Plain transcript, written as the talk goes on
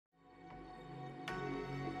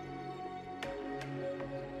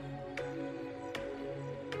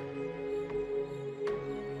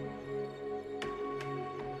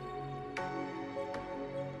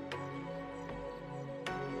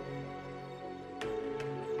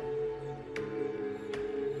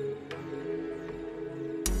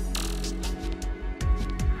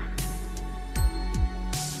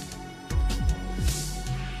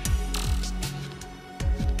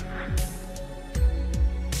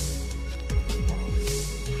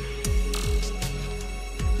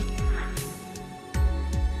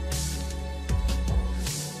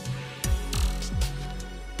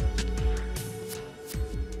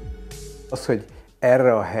az, hogy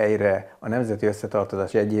erre a helyre a Nemzeti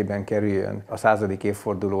Összetartozás jegyében kerüljön a 100.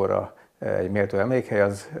 évfordulóra egy méltó emlékhely,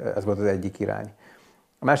 az volt az egyik irány.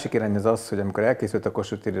 A másik irány az, hogy amikor elkészült a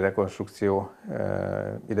kossuthi rekonstrukció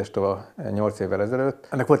idestova 8 évvel ezelőtt,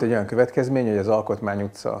 ennek volt egy olyan következmény, hogy az Alkotmány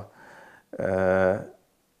utca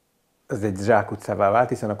az egy zsákutcává vált,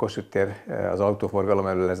 hiszen a Kossuth tér az autóforgalom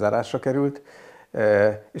elől lezárásra került,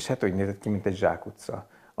 és hát úgy nézett ki, mint egy zsákutca.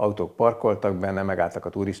 Autók parkoltak benne, megálltak a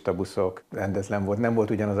turistabuszok, rendezlen volt, nem volt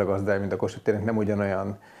ugyanaz a gazdája, mint a Kossuth térnek, nem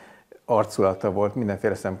ugyanolyan arculata volt,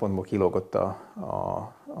 mindenféle szempontból kilógott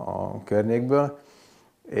a környékből,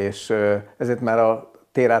 és ezért már a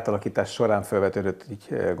tér átalakítás során felvetődött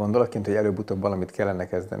így gondolatként, hogy előbb-utóbb valamit kellene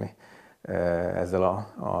kezdeni ezzel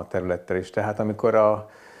a területtel is. Tehát amikor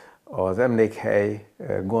az emlékhely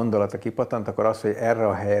gondolata kipatant, akkor az, hogy erre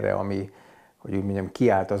a helyre, ami, hogy úgy mondjam,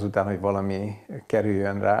 kiállt azután, hogy valami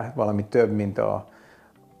kerüljön rá, valami több, mint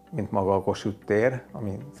maga a Kossuth tér,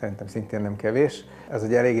 ami szerintem szintén nem kevés, ez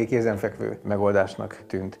egy eléggé kézenfekvő megoldásnak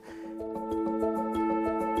tűnt.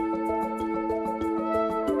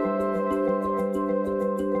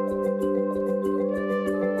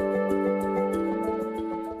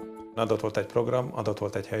 Adott volt egy program, adott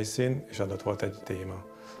volt egy helyszín, és adott volt egy téma.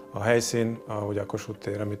 A helyszín, ahogy a Kossuth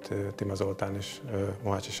tér, amit Tima Zoltán és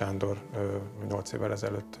Mohácsi Sándor 8 évvel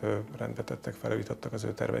ezelőtt rendbe tettek, felújítottak az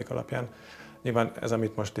ő terveik alapján. Nyilván ez,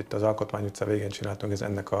 amit most itt az Alkotmány utca végén csináltunk, ez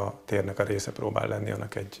ennek a térnek a része próbál lenni,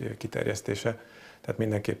 annak egy kiterjesztése. Tehát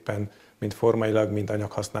mindenképpen mind formailag, mind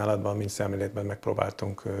anyaghasználatban, mind szemléletben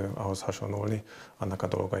megpróbáltunk ahhoz hasonlulni, annak a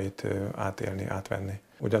dolgait átélni, átvenni.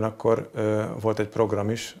 Ugyanakkor volt egy program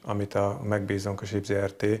is, amit a megbízónk, a SIP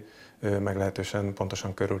Zrt. Meglehetősen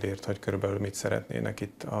pontosan körülírt, hogy körülbelül mit szeretnének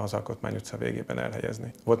itt az Alkotmány utca végében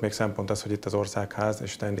elhelyezni. Volt még szempont az, hogy itt az Országház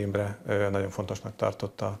és Steindl Imre nagyon fontosnak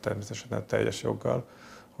tartotta, természetesen teljes joggal,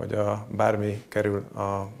 hogy bármi kerül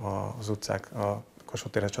az utcák, a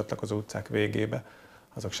Kossuth térhez csatlakozó utcák végébe,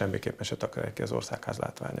 azok semmiképpen se takarják ki az Országház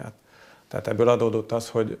látványát. Tehát ebből adódott az,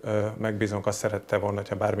 hogy megbízónk azt szerette volna,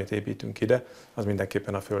 ha bármit építünk ide, az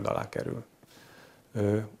mindenképpen a föld alá kerül.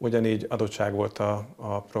 Ugyanígy adottság volt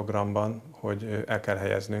a programban, hogy el kell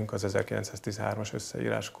helyeznünk az 1913-as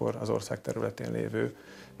összeíráskor az ország területén lévő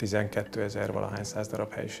 12 000 valahány száz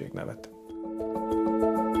darab helyiségnevet.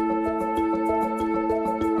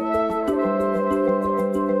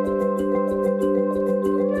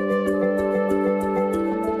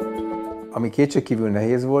 Ami kétségkívül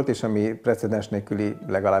nehéz volt, és ami precedens nélküli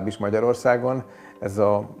legalábbis Magyarországon, ez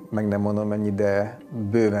a, meg nem mondom mennyi, de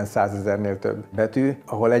bőven 100 000-nél több betű,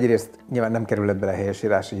 ahol egyrészt nyilván nem kerülhet bele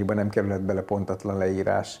helyesírási hiba, nem kerülhet bele pontatlan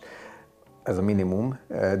leírás, ez a minimum,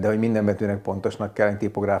 de hogy minden betűnek pontosnak kell,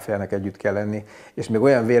 tipográfiának együtt kell lenni, és még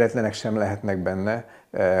olyan véletlenek sem lehetnek benne,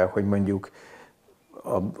 hogy mondjuk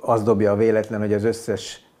az dobja a véletlen, hogy az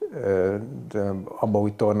összes abba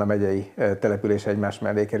úgy Torna megyei település egymás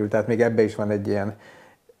mellé kerül. Tehát még ebbe is van egy ilyen,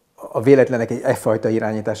 a véletlenek egy egyfajta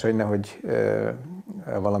irányítása, hogy nehogy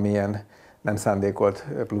valamilyen nem szándékolt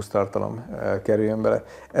plusz tartalom kerüljön bele.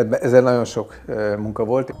 Ezzel nagyon sok munka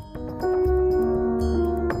volt.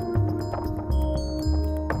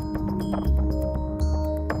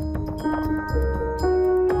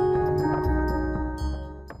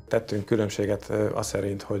 Tettünk különbséget az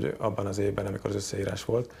szerint, hogy abban az évben, amikor az összeírás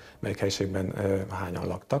volt, melyik helyiségben hányan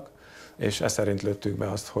laktak, és ez szerint lőttük be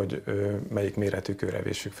azt, hogy melyik méretű kőre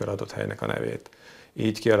véssük fel adott helynek a nevét.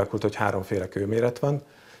 Így kialakult, hogy háromféle kőméret van,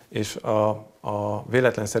 és a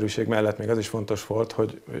véletlenszerűség mellett még az is fontos volt,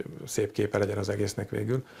 hogy szép képe legyen az egésznek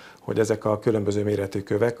végül, hogy ezek a különböző méretű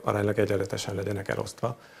kövek aránylag egyenletesen legyenek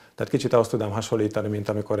elosztva. Tehát kicsit ahhoz tudám hasonlítani,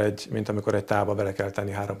 mint amikor egy tálba bele kell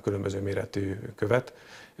tenni 3 különböző méretű követ,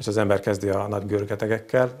 és az ember kezdi a nagy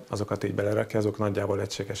görgetegekkel, azokat így belerakja, azok nagyjából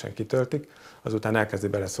egységesen kitöltik, azután elkezdi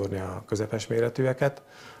beleszórni a közepes méretűeket,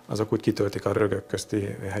 azok úgy kitöltik a rögök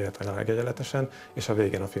közti helyet vagy egyenletesen, és a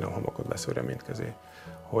végén a finom homokot beszórja mindközé.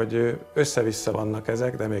 Hogy össze-vissza vannak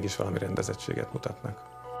ezek, de mégis valami rendezettséget mutatnak.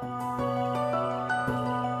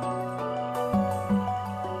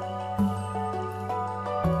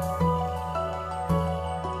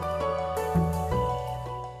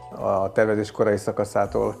 A tervezés korai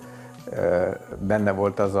szakaszától benne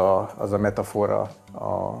volt az a metafora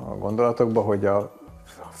a gondolatokban, hogy a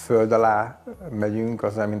föld alá megyünk,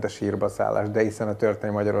 az nem mint a sírba szállás, de hiszen a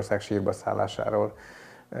történelmi Magyarország sírba szállásáról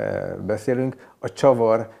beszélünk. A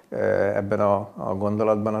csavar ebben a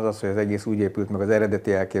gondolatban az, hogy az egész úgy épült meg az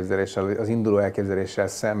eredeti elképzeléssel, az induló elképzeléssel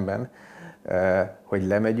szemben, hogy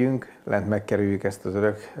lemegyünk, lent megkerüljük ezt az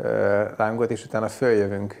örök rángot, és utána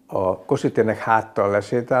följövünk. A Kossuth térnek háttal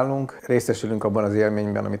lesétálunk, részesülünk abban az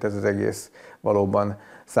élményben, amit ez az egész valóban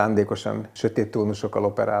szándékosan sötét tónusokkal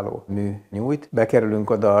operáló mű nyújt. Bekerülünk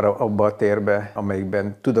oda abba a térbe,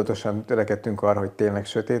 amelyikben tudatosan törekedtünk arra, hogy tényleg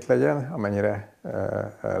sötét legyen, amennyire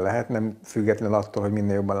lehet, nem függetlenül attól, hogy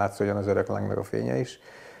minél jobban látszódjon az örök lángnak a fénye is.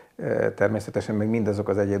 Természetesen meg mindazok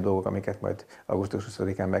az egyéb dolgok, amiket majd augusztus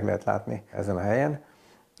 20-án meg lehet látni ezen a helyen.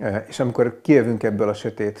 És amikor kijövünk ebből a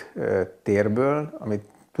sötét térből, amit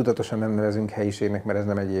tudatosan nem nevezünk helyiségnek, mert ez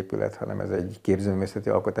nem egy épület, hanem ez egy képzőművészeti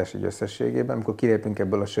alkotás egy összességében. Amikor kilépünk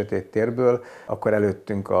ebből a sötét térből, akkor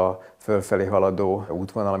előttünk a fölfelé haladó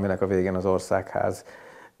útvonal, aminek a végén az országház,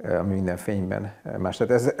 ami minden fényben más.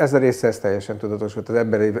 Tehát ez a része ez teljesen tudatos volt, az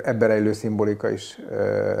ebben rejlő szimbolika is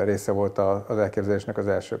része volt az elképzelésnek az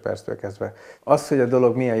első perctől kezdve. Az, hogy a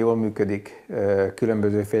dolog milyen jól működik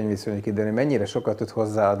különböző fényviszonyok idején, mennyire sokat tud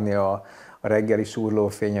hozzáadni a reggeli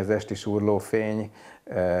súrlófény, az esti súrlófény,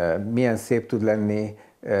 milyen szép tud lenni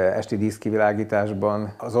esti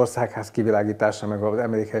díszkivilágításban, az országház kivilágítása, meg az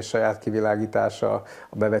emlékhely saját kivilágítása,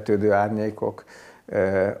 a bevetődő árnyékok,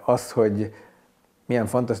 az, hogy milyen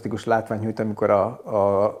fantasztikus látvány nyújt, amikor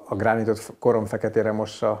a gránitot korom-feketére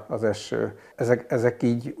mossa az eső. Ezek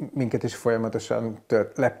így minket is folyamatosan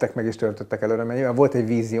leptek meg és töltöttek előre, mert volt egy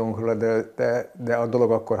víziónk róla, de a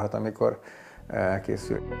dolog akkor hat, amikor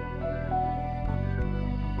elkészül.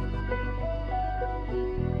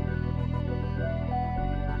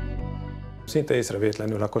 Szinte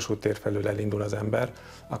észrevétlenül a Kossuth tér felől elindul az ember,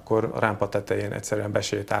 akkor a rámpa tetején egyszerűen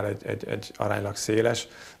besétál egy aránylag széles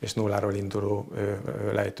és nulláról induló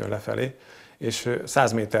lejtőn lefelé, és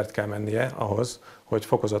 100 métert kell mennie ahhoz, hogy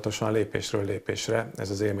fokozatosan lépésről lépésre ez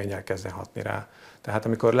az élmény elkezdjen hatni rá. Tehát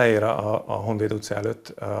amikor leér a Honvéd utca előtt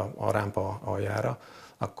a rámpa aljára,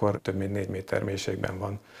 akkor több mint 4 méter mélységben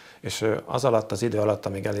van. És az alatt, az idő alatt,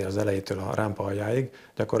 amíg elér az elejétől a rámpa aljáig,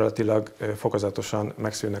 gyakorlatilag fokozatosan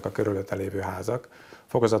megszűnnek a körülötte lévő házak,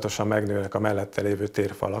 fokozatosan megnőnek a mellette lévő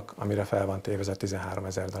térfalak, amire fel van téve ez a 13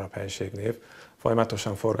 000 darab helységnév.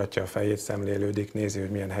 Folyamatosan forgatja a fejét, szemlélődik, nézi,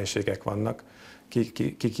 hogy milyen helységek vannak,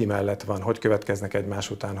 ki mellett van, hogy következnek egymás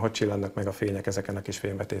után, hogy csillannak meg a fények ezeken a kis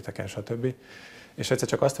fénybetéteken, stb. És egyszer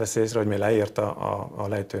csak azt veszi észre, hogy mi leért a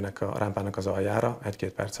lejtőnek, a rámpának az aljára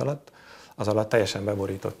 1-2 perc alatt, az alatt teljesen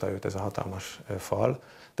beborította őt ez a hatalmas fal,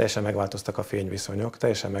 teljesen megváltoztak a fényviszonyok,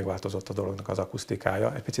 teljesen megváltozott a dolognak az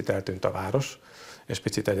akusztikája, egy picit eltűnt a város, és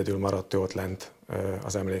picit egyedül maradt ő ott lent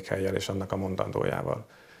az emlékhellyel és annak a mondandójával.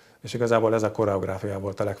 És igazából ez a koreográfia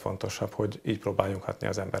volt a legfontosabb, hogy így próbáljunk hatni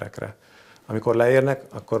az emberekre. Amikor leérnek,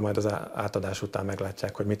 akkor majd az átadás után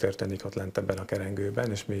meglátják, hogy mi történik ott lent ebben a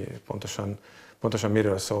kerengőben, és mi pontosan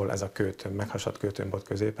miről szól ez a kőtömb, meghasadt kőtömb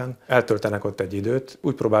középen. Eltöltenek ott egy időt,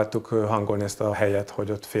 úgy próbáltuk hangolni ezt a helyet,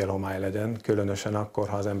 hogy ott fél homály legyen, különösen akkor,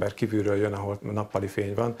 ha az ember kívülről jön, ahol nappali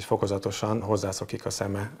fény van, és fokozatosan hozzászokik a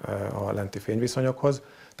szeme a lenti fényviszonyokhoz.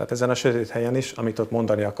 Tehát ezen a sötét helyen is, amit ott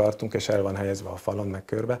mondani akartunk, és el van helyezve a falon, meg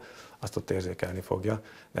körbe, azt ott érzékelni fogja.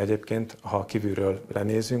 De egyébként, ha kívülről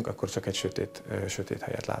lenézünk, akkor csak egy sötét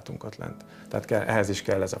helyet látunk ott lent. Tehát ehhez is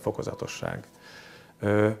kell ez a fokozatosság.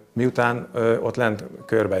 Miután ott lent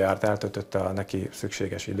körbejárt, eltöltötte a neki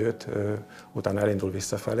szükséges időt, utána elindul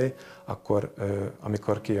visszafelé, akkor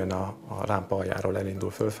amikor kijön a rámpa aljáról,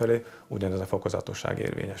 elindul fölfelé, ugyanez a fokozatosság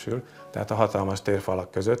érvényesül. Tehát a hatalmas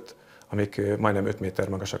térfalak között, amik majdnem 5 méter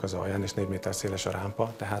magasak az alján, és 4 méter széles a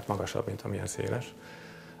rámpa, tehát magasabb, mint amilyen széles.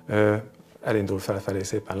 Elindul felfelé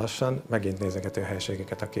szépen lassan, megint nézegeti a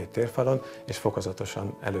helységeket a 2 térfalon, és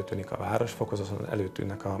fokozatosan előtűnik a város, fokozatosan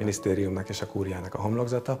előtűnnek a minisztériumnak és a kúriának a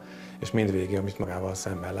homlokzata, és mindvégig, amit magával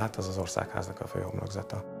szemben lát, az az országháznak a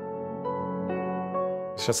főhomlokzata.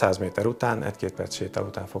 És a 100 méter után, 1-2 perc séta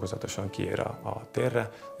után fokozatosan kiér a térre,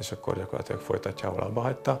 és akkor gyakorlatilag folytatja, ahol abba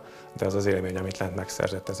hagyta, de az az élmény, amit lent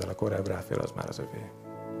megszerzett ezzel a koreográfiával, az már az övé.